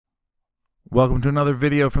Welcome to another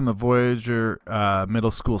video from the Voyager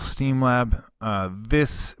Middle School STEAM Lab.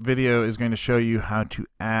 This video is going to show you how to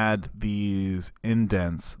add these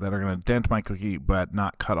indents that are going to dent my cookie but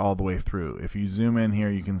not cut all the way through. If you zoom in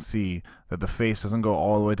here, you can see that the face doesn't go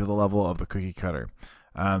all the way to the level of the cookie cutter.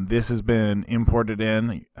 This has been imported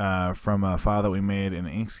in from a file that we made in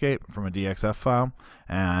Inkscape from a DXF file,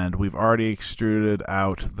 and we've already extruded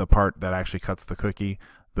out the part that actually cuts the cookie.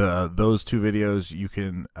 Those two videos you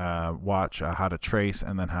can watch how to trace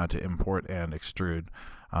and then how to import and extrude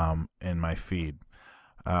in my feed.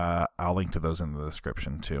 I'll link to those in the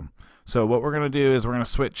description too. So what we're going to do is we're going to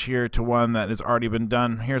switch here to one that has already been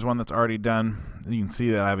done. Here's one that's already done. You can see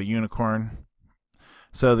that I have a unicorn.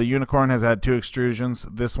 So the unicorn has had two extrusions.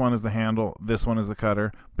 This one is the handle, this one is the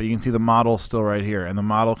cutter, but you can see the model still right here, and the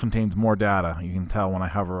model contains more data. You can tell when I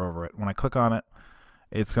hover over it. When I click on it,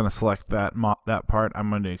 it's going to select that part. I'm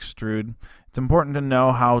going to extrude. It's important to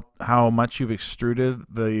know how much you've extruded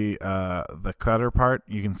the cutter part.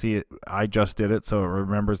 You can see it. I just did it, so it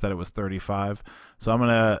remembers that it was 35. So I'm going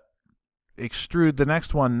to extrude the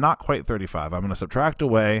next one, not quite 35. I'm going to subtract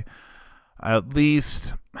away at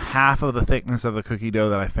least half of the thickness of the cookie dough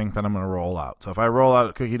that I think that I'm going to roll out. So if I roll out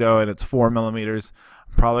a cookie dough and it's 4 millimeters,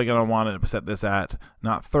 I'm probably going to want to set this at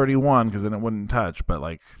not 31 because then it wouldn't touch, but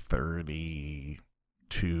like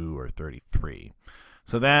 32 or 33.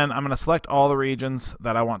 So then I'm going to select all the regions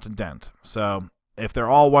that I want to dent. So if they're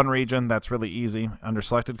all one region, that's really easy. Under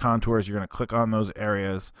selected contours, you're going to click on those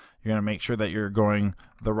areas. You're going to make sure that you're going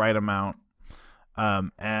the right amount.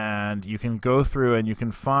 And you can go through and you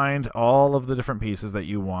can find all of the different pieces that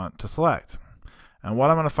you want to select. And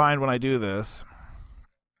what I'm going to find when I do this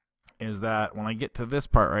is that when I get to this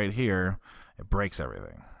part right here, it breaks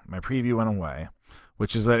everything. My preview went away,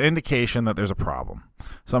 which is an indication that there's a problem.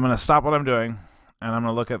 So I'm going to stop what I'm doing and I'm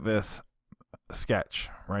going to look at this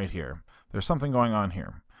sketch right here. There's something going on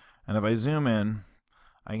here. And if I zoom in,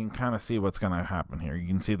 I can kind of see what's going to happen here. You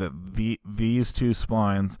can see that these two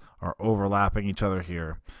splines are overlapping each other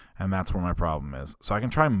here, and that's where my problem is. So I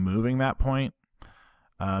can try moving that point.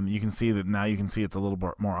 You can see that now you can see it's a little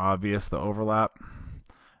more obvious, the overlap.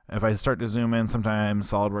 If I start to zoom in,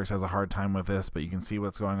 sometimes SolidWorks has a hard time with this, but you can see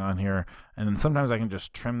what's going on here. And then sometimes I can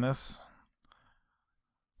just trim this.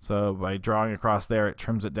 So by drawing across there, it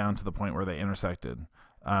trims it down to the point where they intersected.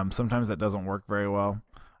 Sometimes that doesn't work very well.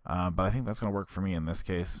 But I think that's going to work for me in this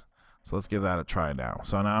case. So let's give that a try now.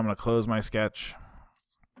 So now I'm going to close my sketch,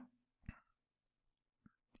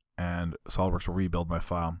 and SolidWorks will rebuild my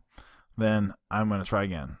file. Then I'm going to try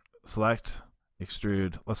again. Select,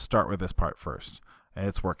 extrude. Let's start with this part first. And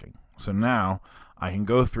it's working. So now I can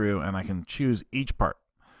go through and I can choose each part.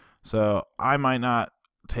 So I might not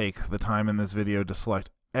take the time in this video to select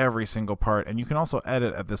every single part, and you can also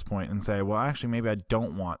edit at this point and say, well, actually maybe I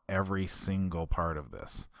don't want every single part of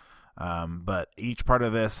this, but each part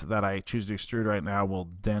of this that I choose to extrude right now will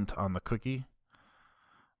dent on the cookie,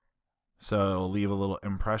 so it'll leave a little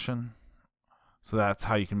impression. So that's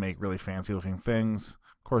how you can make really fancy looking things.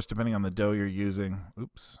 Of course, depending on the dough you're using.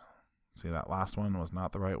 Oops, see, that last one was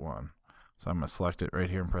not the right one, so I'm going to select it right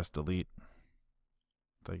here and press delete.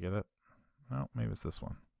 Did I get it? No, maybe it's this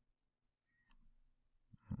one.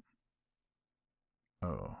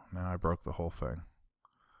 Oh, now I broke the whole thing.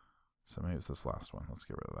 So maybe it's this last one. Let's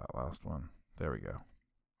get rid of that last one. There we go.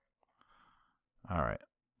 All right.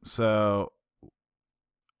 So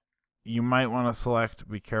you might want to select,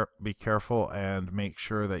 be careful and make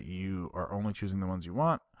sure that you are only choosing the ones you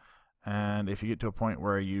want. And if you get to a point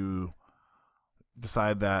where you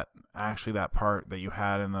decide that actually that part that you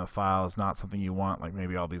had in the file is not something you want, like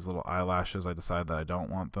maybe all these little eyelashes, I decide that I don't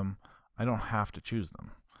want them, I don't have to choose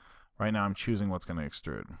them. Right now I'm choosing what's going to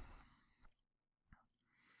extrude.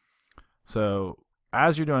 So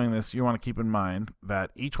as you're doing this, you want to keep in mind that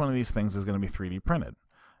each one of these things is going to be 3D printed.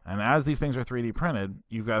 And as these things are 3D printed,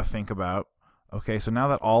 you've got to think about, okay, so now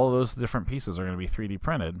that all of those different pieces are going to be 3D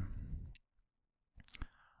printed,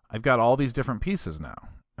 I've got all these different pieces now.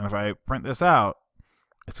 And if I print this out,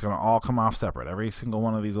 it's going to all come off separate. Every single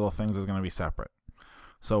one of these little things is going to be separate.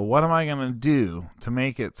 So what am I going to do to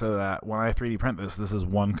make it so that when I 3D print this, this is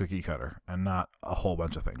one cookie cutter and not a whole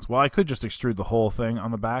bunch of things? Well, I could just extrude the whole thing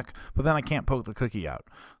on the back, but then I can't poke the cookie out.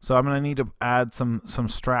 So I'm going to need to add some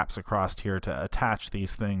straps across here to attach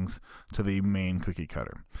these things to the main cookie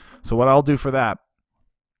cutter. So what I'll do for that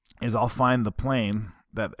is I'll find the plane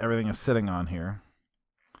that everything is sitting on here.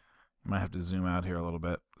 Might have to zoom out here a little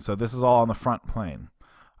bit. So this is all on the front plane.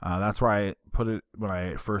 That's where I put it when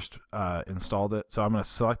I first installed it. So I'm going to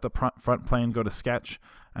select the front plane, go to sketch,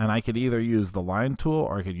 and I could either use the line tool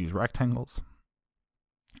or I could use rectangles.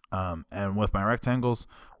 And with my rectangles,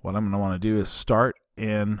 what I'm going to want to do is start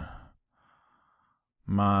in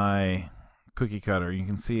my cookie cutter. You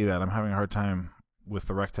can see that I'm having a hard time with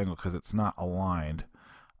the rectangle because it's not aligned.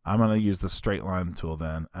 I'm going to use the straight line tool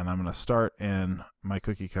then, and I'm going to start in my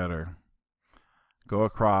cookie cutter, go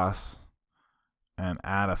across, and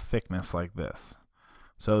add a thickness like this.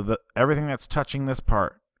 So everything that's touching this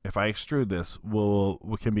part, if I extrude this,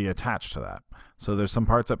 can be attached to that. So there's some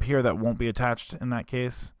parts up here that won't be attached in that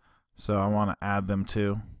case, so I want to add them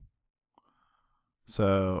too.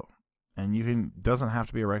 So, and doesn't have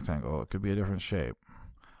to be a rectangle, it could be a different shape.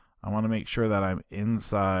 I want to make sure that I'm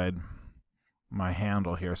inside my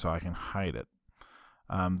handle here so I can hide it.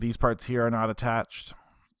 These parts here are not attached,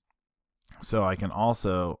 so I can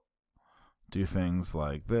also do things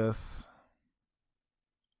like this,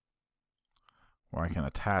 where I can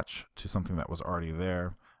attach to something that was already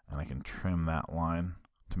there, and I can trim that line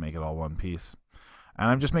to make it all one piece. And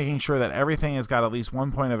I'm just making sure that everything has got at least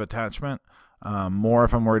one point of attachment. More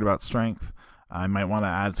if I'm worried about strength. I might want to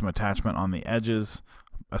add some attachment on the edges,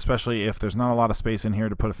 especially if there's not a lot of space in here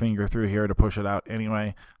to put a finger through here to push it out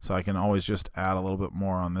anyway. So I can always just add a little bit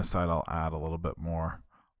more on this side. I'll add a little bit more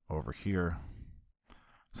over here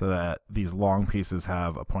so that these long pieces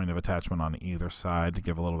have a point of attachment on either side to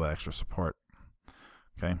give a little bit extra support.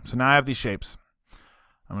 Okay, so now I have these shapes.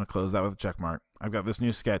 I'm going to close that with a check mark. I've got this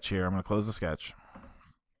new sketch here. I'm going to close the sketch.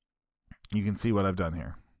 You can see what I've done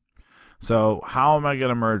here. So how am I going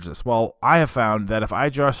to merge this? Well, I have found that if I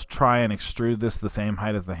just try and extrude this the same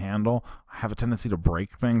height as the handle, I have a tendency to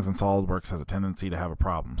break things, and SolidWorks has a tendency to have a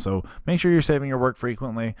problem. So make sure you're saving your work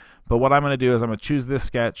frequently. But what I'm going to do is I'm going to choose this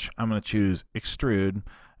sketch. I'm going to choose Extrude.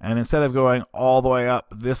 And instead of going all the way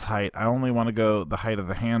up this height, I only want to go the height of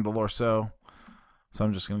the handle or so. So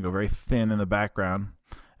I'm just going to go very thin in the background.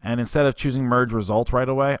 And instead of choosing Merge Result right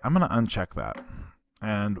away, I'm going to uncheck that.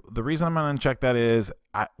 And the reason I'm going to uncheck that is,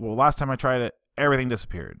 last time I tried it, everything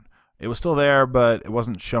disappeared. It was still there, but it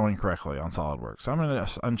wasn't showing correctly on SolidWorks. So I'm going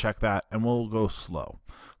to uncheck that, and we'll go slow.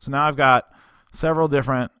 So now I've got several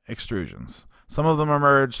different extrusions. Some of them are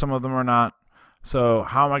merged, some of them are not. So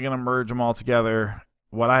how am I going to merge them all together?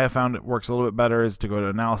 What I have found it works a little bit better is to go to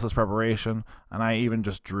Analysis Preparation, and I even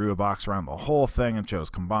just drew a box around the whole thing and chose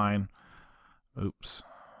Combine. Oops.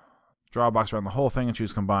 Draw a box around the whole thing and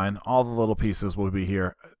choose Combine. All the little pieces will be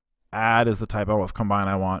here. Add is the type of Combine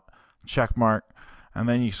I want. Check mark, and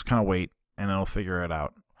then you just kind of wait, and it'll figure it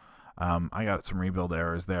out. I got some rebuild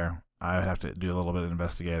errors there. I would have to do a little bit of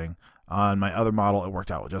investigating. On my other model, it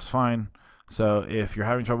worked out just fine. So if you're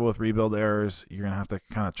having trouble with rebuild errors, you're going to have to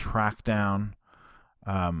kind of track down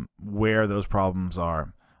where those problems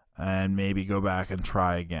are, and maybe go back and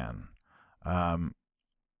try again.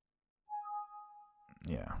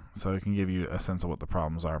 Yeah, so it can give you a sense of what the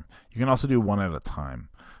problems are. You can also do one at a time.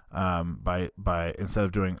 By instead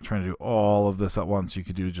of trying to do all of this at once, you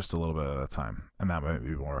could do just a little bit at a time, and that might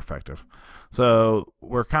be more effective. So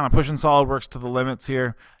we're kind of pushing SolidWorks to the limits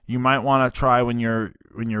here. You might want to try when you're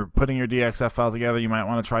putting your DXF file together, you might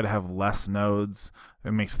want to try to have less nodes.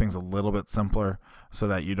 It makes things a little bit simpler so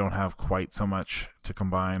that you don't have quite so much to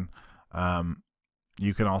combine.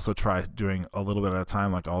 You can also try doing a little bit at a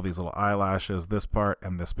time, like all these little eyelashes, this part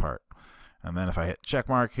and this part. And then if I hit check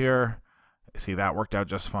mark here, see, that worked out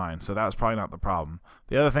just fine. So that was probably not the problem.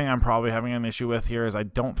 The other thing I'm probably having an issue with here is I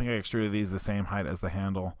don't think I extruded these the same height as the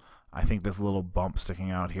handle. I think this little bump sticking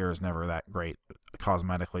out here is never that great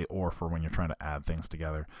cosmetically or for when you're trying to add things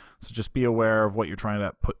together. So just be aware of what you're trying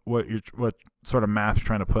to put, what sort of math you're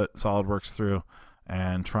trying to put SolidWorks through,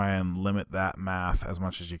 and try and limit that math as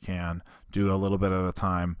much as you can. Do a little bit at a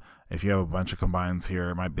time. If you have a bunch of combines here,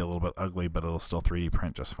 it might be a little bit ugly, but it'll still 3D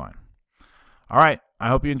print just fine. All right, I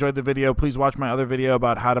hope you enjoyed the video. Please watch my other video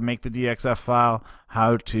about how to make the DXF file,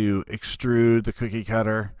 how to extrude the cookie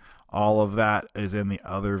cutter. All of that is in the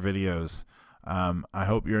other videos. I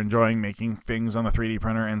hope you're enjoying making things on the 3D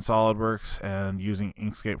printer in SolidWorks and using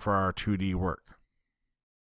Inkscape for our 2D work.